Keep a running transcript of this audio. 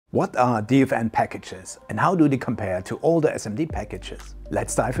What are DFN packages and how do they compare to older SMD packages?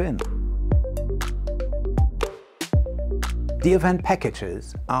 Let's dive in. DFN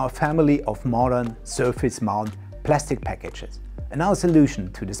packages are a family of modern surface-mount plastic packages and are a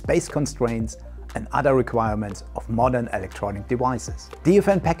solution to the space constraints and other requirements of modern electronic devices.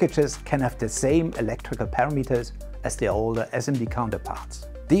 DFN packages can have the same electrical parameters as their older SMD counterparts.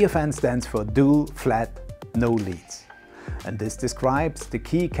 DFN stands for dual flat no leads, and this describes the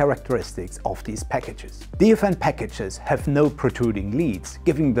key characteristics of these packages. DFN packages have no protruding leads,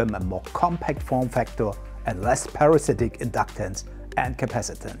 giving them a more compact form factor and less parasitic inductance and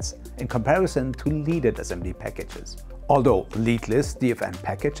capacitance in comparison to leaded SMD packages. Although leadless DFN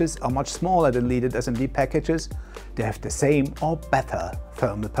packages are much smaller than leaded SMD packages, they have the same or better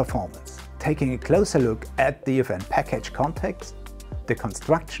thermal performance. Taking a closer look at DFN package context, the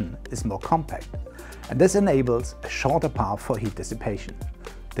construction is more compact, and this enables a shorter path for heat dissipation.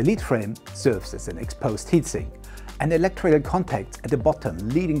 The lead frame serves as an exposed heatsink and electrical contacts at the bottom,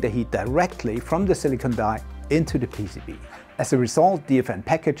 leading the heat directly from the silicon die into the PCB. As a result, DFN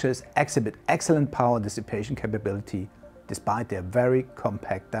packages exhibit excellent power dissipation capability despite their very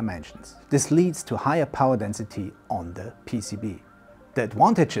compact dimensions. This leads to higher power density on the PCB. The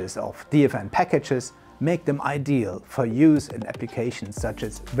advantages of DFN packages make them ideal for use in applications such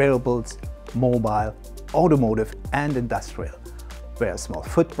as wearables, mobile, automotive and industrial, where a small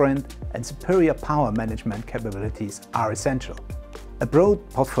footprint and superior power management capabilities are essential. A broad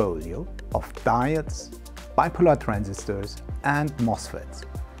portfolio of diodes, bipolar transistors and MOSFETs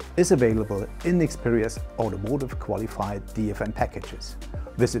is available in Nexperia's automotive qualified DFN packages.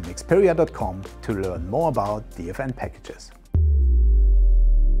 Visit nexperia.com to learn more about DFN packages.